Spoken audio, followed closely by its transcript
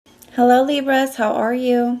Hello Libras, how are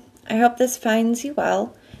you? I hope this finds you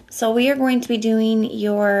well. So we are going to be doing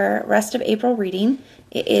your rest of April reading.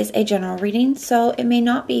 It is a general reading, so it may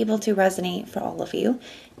not be able to resonate for all of you.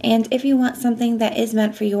 And if you want something that is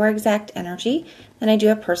meant for your exact energy, then I do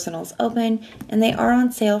have personals open, and they are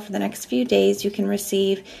on sale for the next few days. You can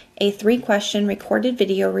receive a 3-question recorded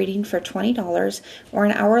video reading for $20 or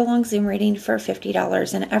an hour-long Zoom reading for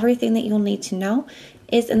 $50, and everything that you'll need to know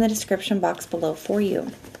is in the description box below for you.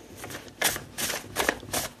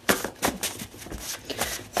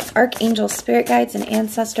 Archangels, spirit guides, and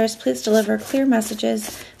ancestors, please deliver clear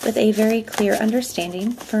messages with a very clear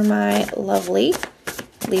understanding for my lovely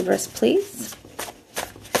Libras, please.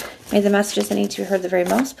 May the messages that need to be heard the very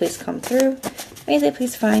most please come through. May they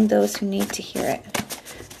please find those who need to hear it.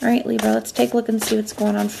 All right, Libra, let's take a look and see what's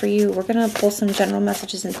going on for you. We're going to pull some general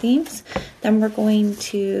messages and themes. Then we're going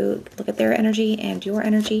to look at their energy and your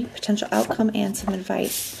energy, potential outcome, and some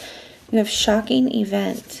advice. You have shocking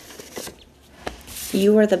event.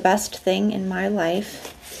 You are the best thing in my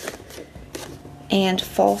life, and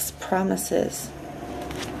false promises.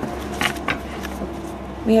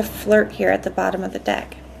 We have flirt here at the bottom of the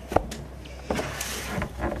deck.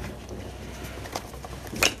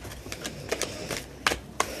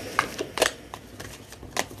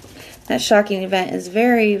 That shocking event is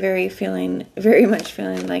very much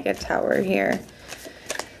feeling like a tower here.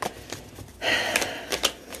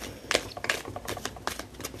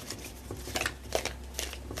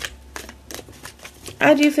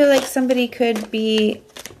 I do feel like somebody could be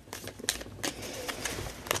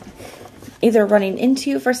either running into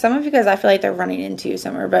you. For some of you guys, I feel like they're running into you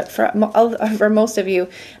somewhere. But for most of you,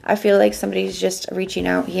 I feel like somebody's just reaching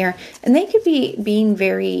out here. And they could be being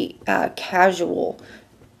very casual.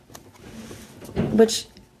 Which,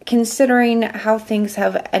 considering how things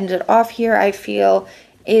have ended off here, I feel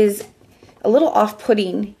is a little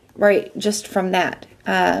off-putting, right, just from that.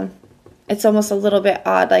 It's almost a little bit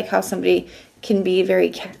odd, like how somebody can be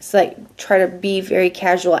very, try to be very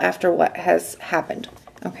casual after what has happened,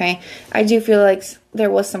 okay? I do feel like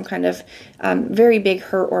there was some kind of very big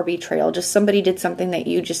hurt or betrayal. Just somebody did something that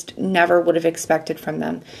you just never would have expected from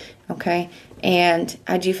them, okay? And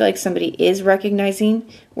I do feel like somebody is recognizing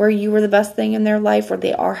where you were the best thing in their life, or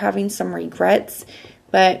they are having some regrets,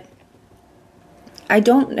 but I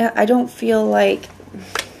don't feel like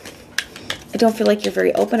you're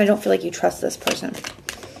very open. I don't feel like you trust this person.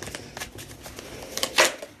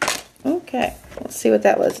 Okay, let's see what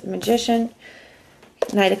that was. Magician,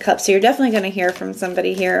 Knight of Cups. So you're definitely going to hear from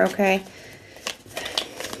somebody here, okay?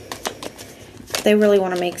 They really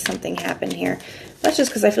want to make something happen here. That's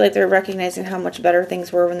just because I feel like they're recognizing how much better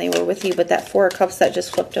things were when they were with you. But that 4 of Cups that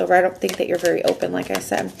just flipped over, I don't think that you're very open, like I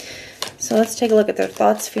said. So let's take a look at their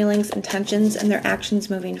thoughts, feelings, intentions, and their actions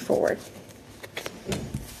moving forward.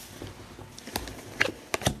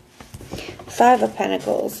 5 of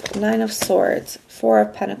Pentacles, 9 of Swords, 4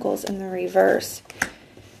 of Pentacles in the reverse,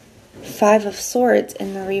 5 of Swords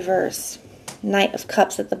in the reverse, Knight of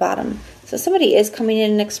Cups at the bottom. So somebody is coming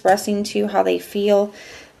in and expressing to you how they feel.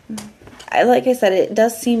 Like I said, it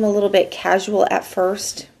does seem a little bit casual at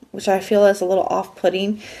first, which I feel is a little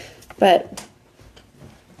off-putting, but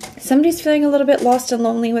somebody's feeling a little bit lost and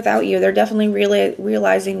lonely without you. They're definitely really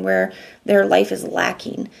realizing where their life is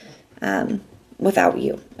lacking without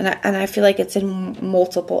you. And I feel like it's in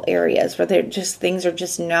multiple areas where things are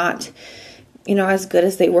just not, as good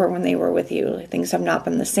as they were when they were with you. Things have not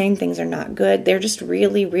been the same. Things are not good. They're just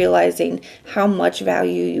really realizing how much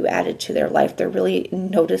value you added to their life. They're really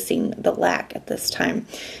noticing the lack at this time.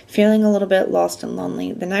 Feeling a little bit lost and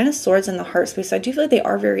lonely. The 9 of Swords in the heart space. So I do feel like they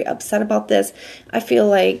are very upset about this. I feel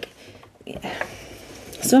like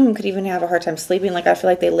some of them could even have a hard time sleeping. Like I feel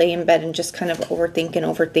like they lay in bed and just kind of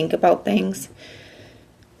overthink about things.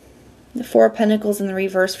 The 4 of Pentacles in the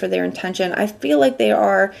reverse for their intention. I feel like they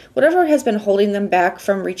are, whatever has been holding them back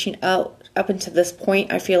from reaching out up until this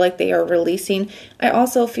point, I feel like they are releasing. I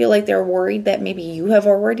also feel like they're worried that maybe you have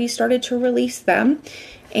already started to release them.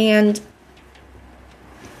 And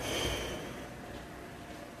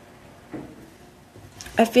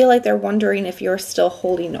I feel like they're wondering if you're still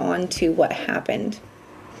holding on to what happened.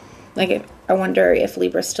 Like, I wonder if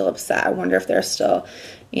Libra's still upset. I wonder if they're still,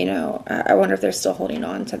 I wonder if they're still holding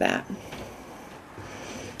on to that.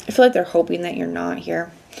 I feel like they're hoping that you're not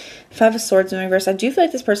here. 5 of Swords in reverse. I do feel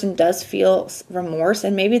like this person does feel remorse,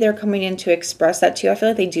 and maybe they're coming in to express that to you. I feel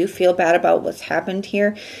like they do feel bad about what's happened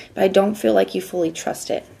here, but I don't feel like you fully trust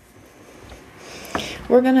it.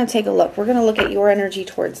 We're going to take a look. We're going to look at your energy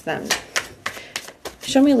towards them.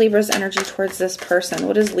 Show me Libra's energy towards this person.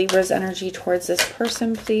 What is Libra's energy towards this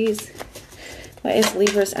person, please? What is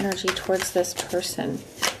Libra's energy towards this person?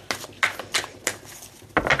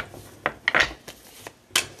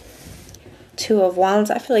 Two of Wands,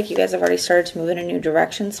 I feel like you guys have already started to move in a new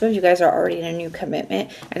direction. Some of you guys are already in a new commitment.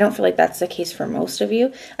 I don't feel like that's the case for most of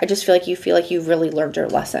you. I just feel like you've really learned your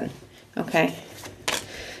lesson. Okay.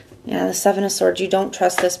 Yeah, the Seven of Swords, you don't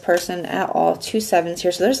trust this person at all. 2 sevens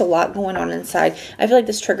here, so there's a lot going on inside. I feel like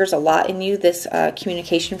this triggers a lot in you. This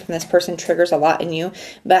communication from this person triggers a lot in you,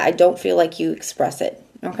 but I don't feel like you express it.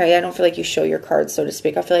 Okay, I don't feel like you show your cards, so to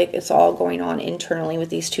speak. I feel like it's all going on internally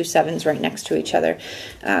with these 2 sevens right next to each other.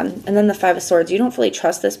 And then the 5 of Swords, you don't fully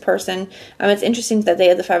trust this person. It's interesting that they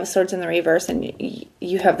have the 5 of Swords in the reverse and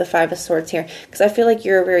you have the 5 of Swords here, because I feel like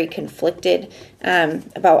you're very conflicted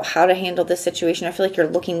about how to handle this situation. I feel like you're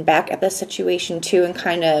looking back at this situation too and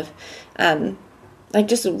kind of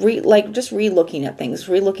just re-looking at things,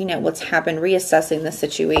 re-looking at what's happened, reassessing the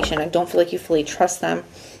situation. I don't feel like you fully trust them.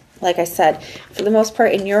 Like I said, for the most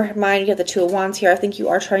part, in your mind, you have the 2 of Wands here. I think you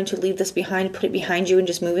are trying to leave this behind, put it behind you, and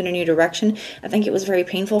just move in a new direction. I think it was very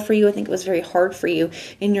painful for you. I think it was very hard for you.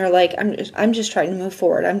 And you're like, I'm just trying to move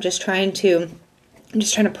forward. I'm just trying to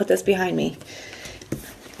put this behind me.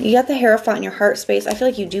 You got the Hierophant in your heart space. I feel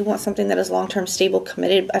like you do want something that is long-term, stable,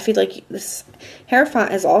 committed. I feel like this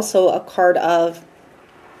Hierophant is also a card of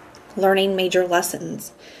learning major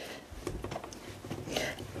lessons.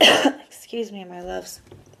 Excuse me, my loves.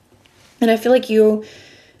 And I feel like you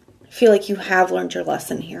have learned your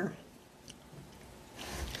lesson here.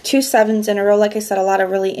 2 sevens in a row. Like I said, a lot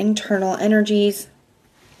of really internal energies.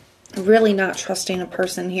 Really not trusting a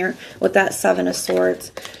person here with that 7 of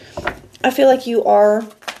Swords. I feel like you are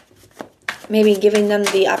maybe giving them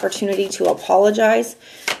the opportunity to apologize.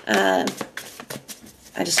 I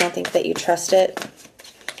just don't think that you trust it.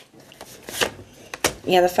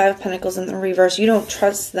 Yeah, the 5 of Pentacles in the reverse. You don't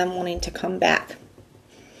trust them wanting to come back.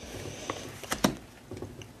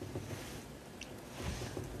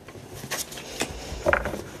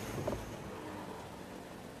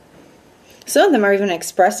 Some of them are even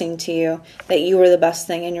expressing to you that you were the best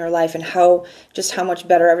thing in your life and how much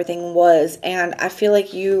better everything was. And I feel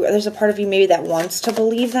like there's a part of you maybe that wants to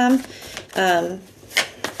believe them.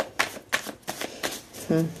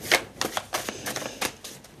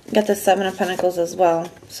 Got the 7 of Pentacles as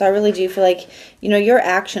well. So I really do feel like, your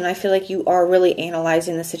action, I feel like you are really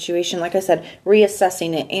analyzing the situation. Like I said,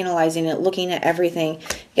 reassessing it, analyzing it, looking at everything.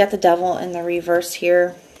 You got the Devil in the reverse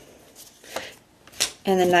here.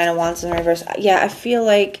 And the 9 of Wands in the reverse. Yeah, I feel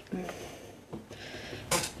like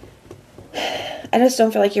I just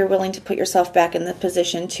don't feel like you're willing to put yourself back in the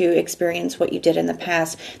position to experience what you did in the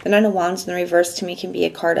past. The 9 of Wands in the reverse to me can be a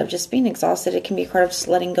card of just being exhausted. It can be a card of just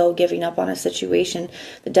letting go, giving up on a situation.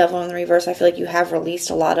 The Devil in the reverse, I feel like you have released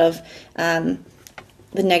a lot of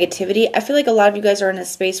the negativity. I feel like a lot of you guys are in a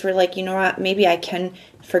space where, like, you know what, maybe I can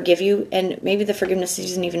forgive you, and maybe the forgiveness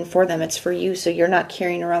isn't even for them, it's for you, so you're not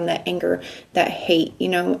carrying around that anger, that hate,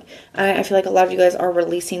 I feel like a lot of you guys are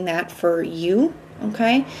releasing that for you,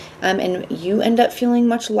 okay, and you end up feeling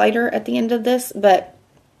much lighter at the end of this, but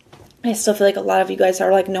I still feel like a lot of you guys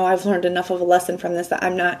are like, no, I've learned enough of a lesson from this that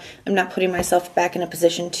I'm not putting myself back in a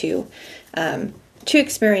position to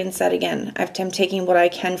experience that again. I'm taking what I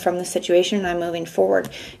can from the situation and I'm moving forward.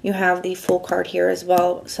 You have the Fool card here as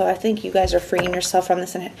well. So I think you guys are freeing yourself from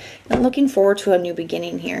this and looking forward to a new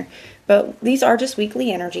beginning here. But these are just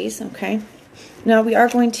weekly energies, okay? Now we are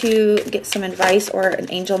going to get some advice or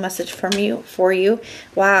an angel message from you for you.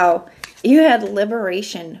 Wow. You had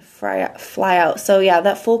liberation fly out. So yeah,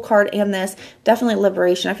 that Fool card and this, definitely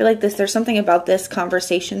liberation. I feel like there's something about this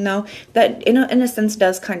conversation though that in a sense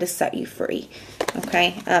does kind of set you free.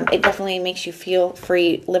 Okay, it definitely makes you feel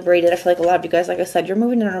free, liberated. I feel like a lot of you guys, like I said, you're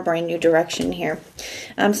moving in a brand new direction here.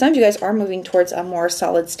 Some of you guys are moving towards a more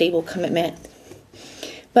solid, stable commitment.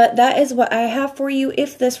 But that is what I have for you.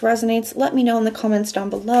 If this resonates, let me know in the comments down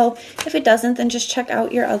below. If it doesn't, then just check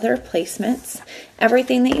out your other placements.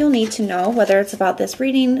 Everything that you'll need to know, whether it's about this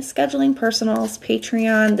reading, scheduling personals,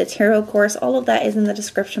 Patreon, the tarot course, all of that is in the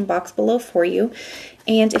description box below for you.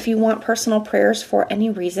 And if you want personal prayers for any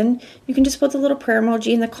reason, you can just put the little prayer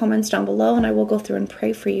emoji in the comments down below and I will go through and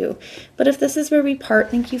pray for you. But if this is where we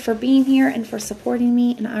part, thank you for being here and for supporting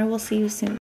me, and I will see you soon.